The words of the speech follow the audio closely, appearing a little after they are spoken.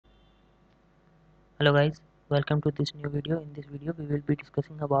Hello guys, welcome to this new video. In this video we will be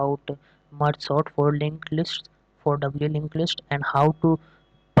discussing about merge sort for linked lists, for doubly linked list, and how to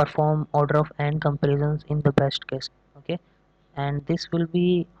perform order of n comparisons in the best case. Okay, and this will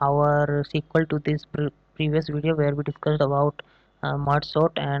be our sequel to this previous video where we discussed about merge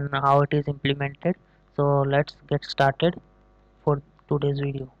sort and how it is implemented. So let's get started for today's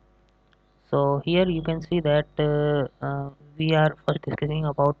video. So here you can see that we are first discussing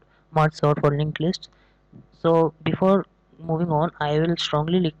about merge sort for linked lists. So before moving on, I will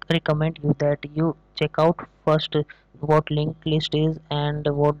strongly recommend you that you check out first what linked list is and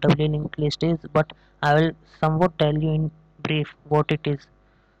what doubly linked list is, but I will somewhat tell you in brief what it is.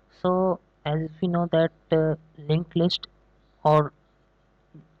 So as we know that linked list, or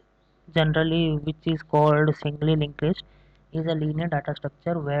generally which is called singly linked list, is a linear data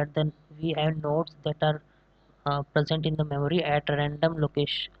structure where then we have nodes that are present in the memory at random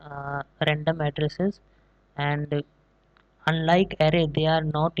location, random addresses, and unlike array they are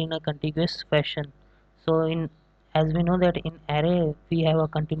not in a contiguous fashion. So in, as we know that in array we have a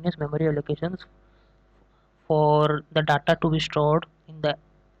continuous memory allocations for the data to be stored in the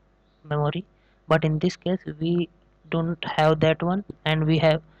memory, but in this case we don't have that one, and we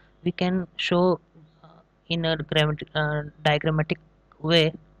can show in a diagrammatic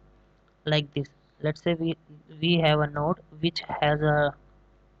way like this. Let's say we have a node which has a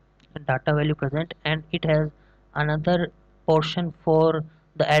data value present, and it has another portion for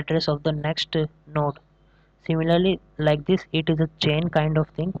the address of the next node. Similarly, like this, it is a chain kind of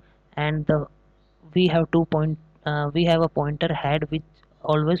thing, and we have we have a pointer head which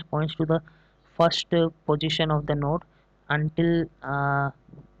always points to the first position of the node until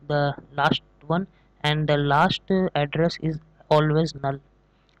the last one, and the last address is always null,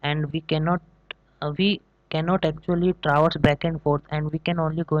 and we cannot actually traverse back and forth, and we can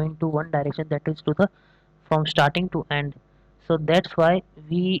only go into one direction, that is to the from starting to end. So that's why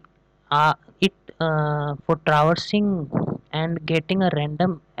we it for traversing and getting a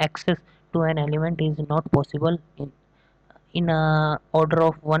random access to an element is not possible in a order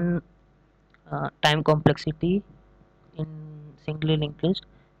of one time complexity in singly linked list.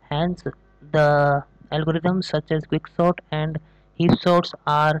 Hence, the algorithms such as quicksort and heap sorts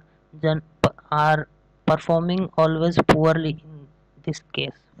are performing always poorly in this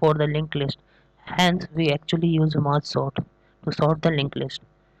case for the linked list. Hence, we actually use merge sort to sort the linked list.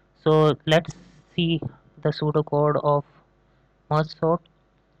 So let's see the pseudocode of merge sort.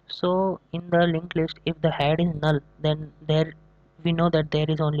 So in the linked list, if the head is null, then there we know that there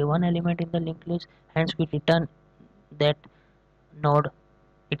is only one element in the linked list. Hence, we return that node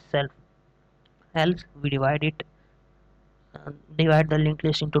itself. Else, we divide the linked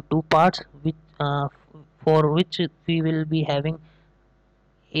list into two parts, which for which we will be having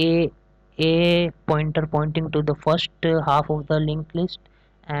a pointer pointing to the first half of the linked list,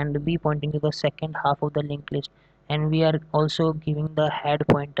 and b pointing to the second half of the linked list, and we are also giving the head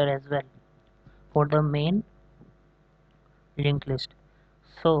pointer as well for the main linked list.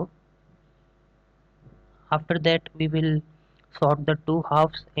 So after that we will sort the two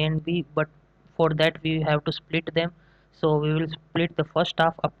halves a and b, but for that we have to split them. So we will split the first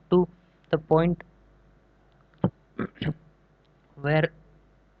half up to the point where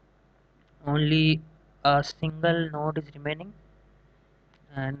only a single node is remaining,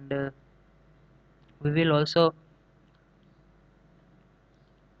 and we will also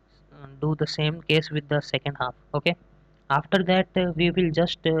do the same case with the second half. Okay, after that we will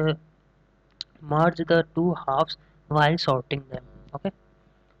just merge the two halves while sorting them. Okay,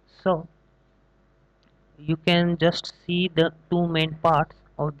 so you can just see the two main parts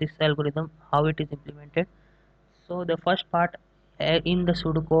of this algorithm, how it is implemented. So the first part in the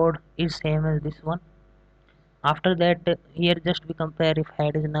pseudocode is same as this one. After that, here just we compare if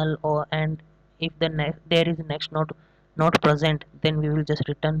head is null, or and if there is next node not present, then we will just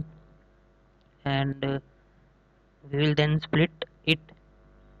return, and we will then split it.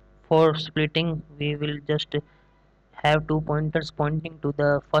 For splitting, we will just have two pointers pointing to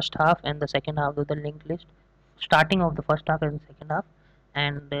the first half and the second half of the linked list, starting of the first half and second half,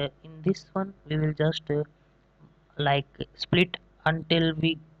 and in this one we will just like split until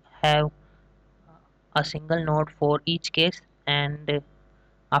we have a single node for each case, and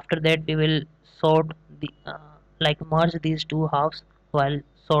after that we will sort the like merge these two halves while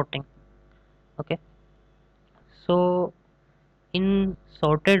sorting. Okay, so in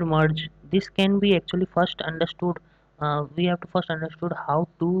sorted merge, this can be actually first understood. We have to first understood how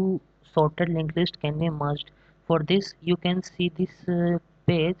two sorted linked list can be merged. For this you can see this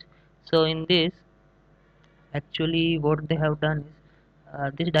page. So in this, actually what they have done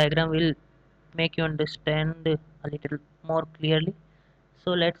is this diagram will make you understand a little more clearly.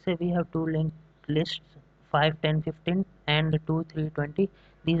 So let's say we have two linked lists, 5, 10, 15, and 2, 3, 20.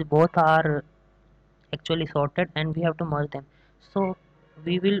 These both are actually sorted and we have to merge them. So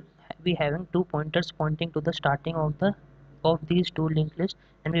we will be having two pointers pointing to the starting of these two linked lists,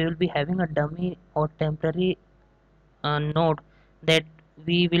 and we will be having a dummy or temporary node that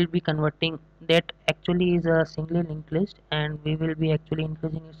we will be converting, that actually is a singly linked list, and we will be actually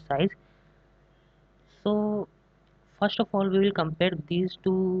increasing its size. So first of all we will compare these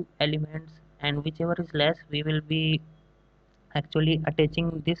two elements, and whichever is less we will be actually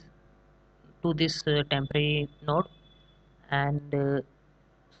attaching this to this temporary node. And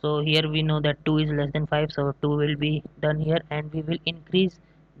so here we know that 2 is less than 5, so 2 will be done here, and we will increase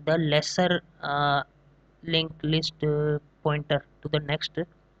the lesser linked list pointer to the next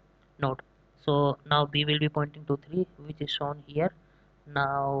node. So now we will be pointing to 3, which is shown here.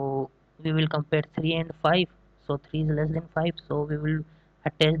 Now we will compare 3 and 5. So 3 is less than 5, so we will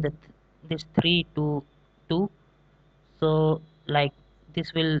attach this 3 to 2. So like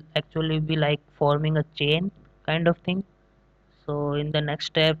this will actually be like forming a chain kind of thing. So in the next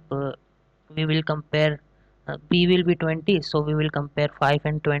step we will compare, b will be 20, so we will compare 5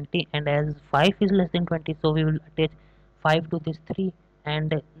 and 20, and as 5 is less than 20, so we will attach 5 to this 3,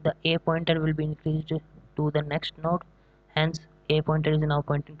 and the a pointer will be increased to the next node. Hence a pointer is now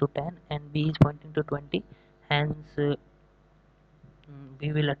pointing to 10 and b is pointing to 20. Hence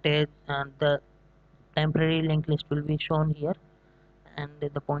we will attach the temporary linked list will be shown here, and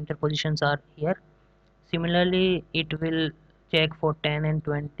the pointer positions are here. Similarly it will check for 10 and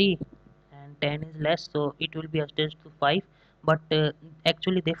 20, and 10 is less, so it will be attached to 5. But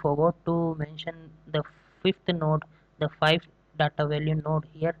actually they forgot to mention the fifth node, the 5 data value node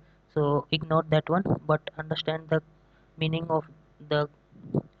here, so ignore that one, but understand the meaning of the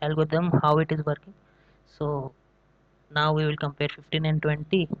algorithm, how it is working. So now we will compare 15 and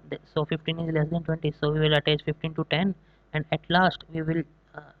 20. So 15 is less than 20, so we will attach 15 to 10, and at last we will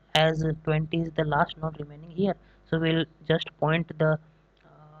as 20 is the last node remaining here, so we'll just point the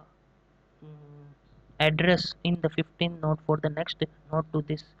address in the 15th node for the next node to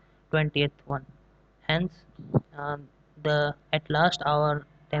this 20th one. Hence the at last our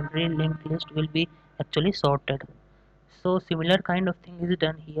temporary linked list will be actually sorted. So similar kind of thing is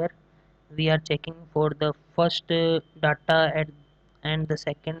done here. We are checking for the first data and the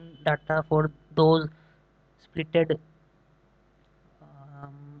second data for those splitted,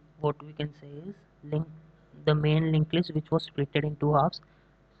 what we can say is link, the main linked list which was splitted in two halves.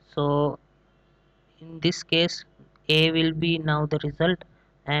 So in this case a will be now the result,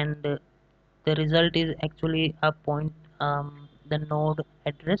 and the result is actually a point, the node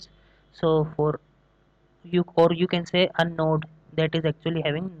address. So for you, or you can say a node that is actually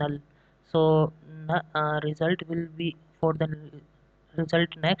having null. So result will be for the result.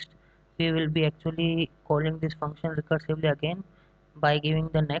 Next we will be actually calling this function recursively again by giving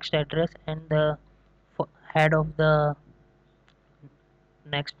the next address and the head of the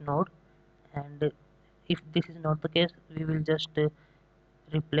next node. And if this is not the case we will just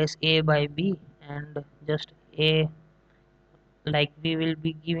replace a by b, and just a, like we will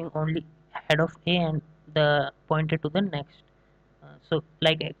be giving only head of a and the pointer to the next. So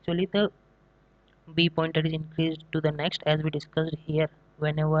like actually the b pointer is increased to the next as we discussed here,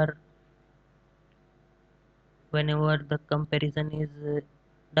 whenever the comparison is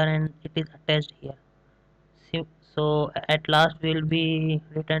done and it is attached here. So at last we will be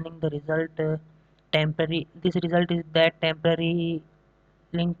returning the result temporary. This result is that temporary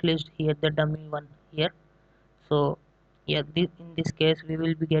linked list here, the dummy one here. So yeah, in this case we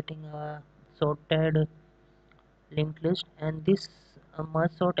will be getting a sorted linked list, and this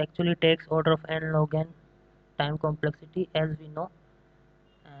merge sort actually takes order of n log n time complexity as we know,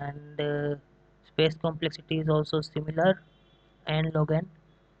 and space complexity is also similar, n log n.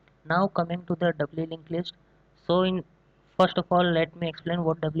 Now coming to the doubly linked list. So in first of all let me explain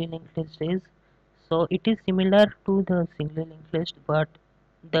what doubly linked list is. So it is similar to the singly linked list, but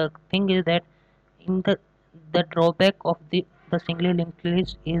the thing is that in the drawback of the singly linked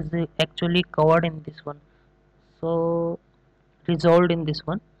list is actually covered in this one, so resolved in this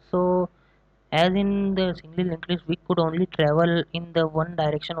one. So as in the singly linked list we could only travel in the one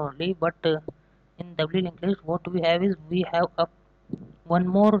direction only, but in doubly linked list what we have is we have a one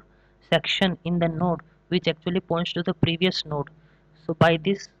more section in the node which actually points to the previous node. So by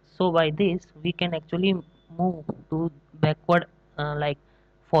this we can actually move to backward, like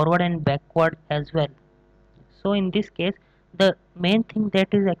forward and backward as well. So in this case the main thing that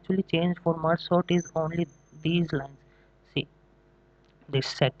is actually changed for merge sort is only these lines. See this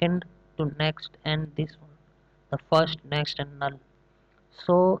second to next, and this one the first, next, and null.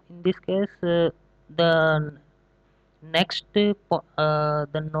 So in this case, the next the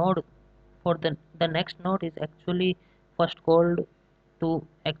node for the next node is actually first called to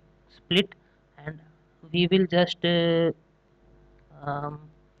split, and we will just um,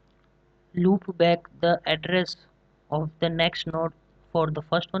 loop back the address of the next node for the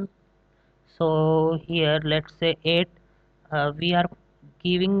first one. So here let's say 8, we are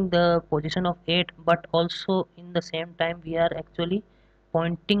giving the position of 8, but also in the same time we are actually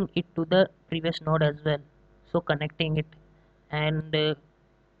pointing it to the previous node as well, so connecting it. And the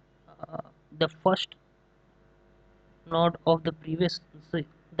first node of the previous, so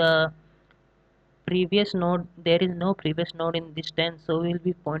the previous node, there is no previous node in this 10, so we will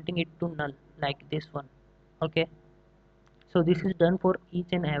be pointing it to null like this one. Okay, so this is done for each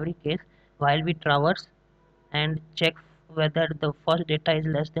and every case while we traverse and check whether the first data is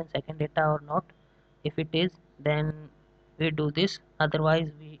less than second data or not. If it is, then we do this, otherwise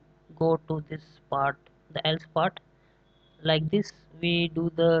we go to this part, the else part. Like this we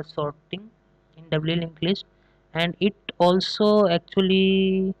do the sorting in doubly linked list, and it also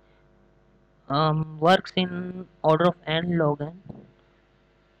actually works in order of n log n,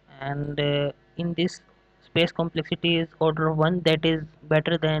 and in this space complexity is order of 1, that is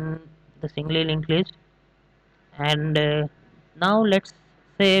better than the singly linked list. And now let's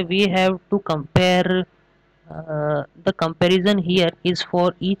say we have to compare, the comparison here is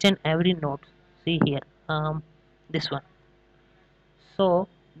for each and every node. See here, this one. So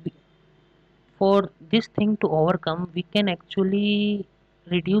for this thing to overcome, we can actually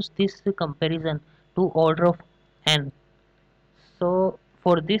reduce this comparison to order of n. So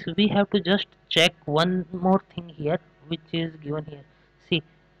for this we have to just check one more thing here, which is given here. See,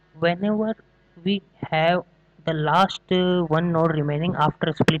 whenever we have the last one node remaining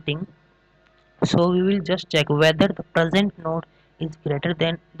after splitting, so we will just check whether the present node is greater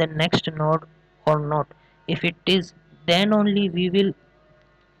than the next node or not. If it is, then only we will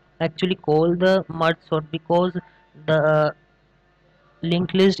actually call the merge sort, because the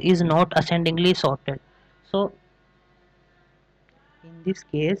linked list is not ascendingly sorted. So in this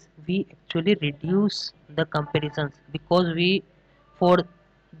case we actually reduce the comparisons, because we, for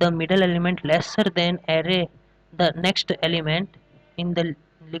the middle element lesser than array, the next element in the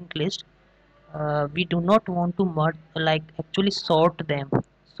linked list, we do not want to merge, like actually sort them.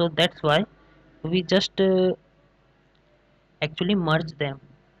 So that's why we just actually merge them,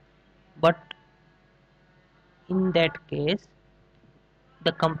 but in that case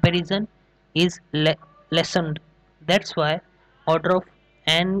the comparison is lessened. That's why order of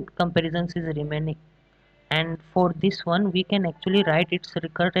n comparisons is remaining. And for this one we can actually write its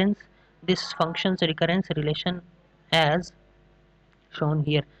recurrence, this function's recurrence relation, as shown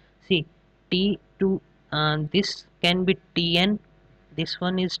here. See, t2, this can be tn, this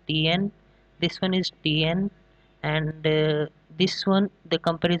one is tn, this one is tn, and this one the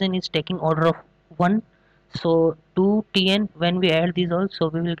comparison is taking order of 1. So 2tn, when we add these all, so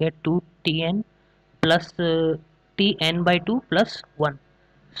we will get 2tn plus tn by 2 plus 1.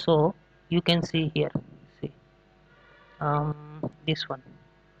 So you can see here, see, this one,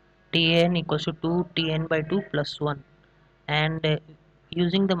 tn equals to 2 tn by 2 plus 1. And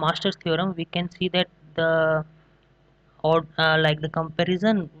using the master's theorem we can see that the, or like the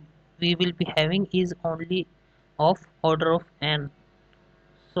comparison we will be having is only of order of n.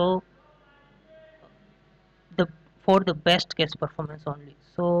 So the, for the best case performance only.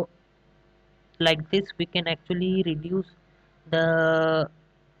 So like this we can actually reduce the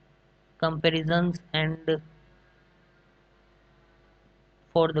comparisons, and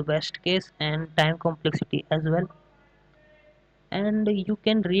for the best case and time complexity as well. And you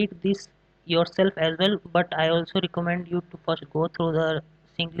can read this yourself as well, but I also recommend you to first go through the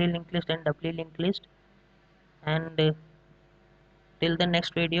singly linked list and doubly linked list. And till the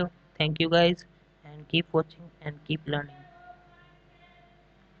next video, thank you guys, and keep watching and keep learning.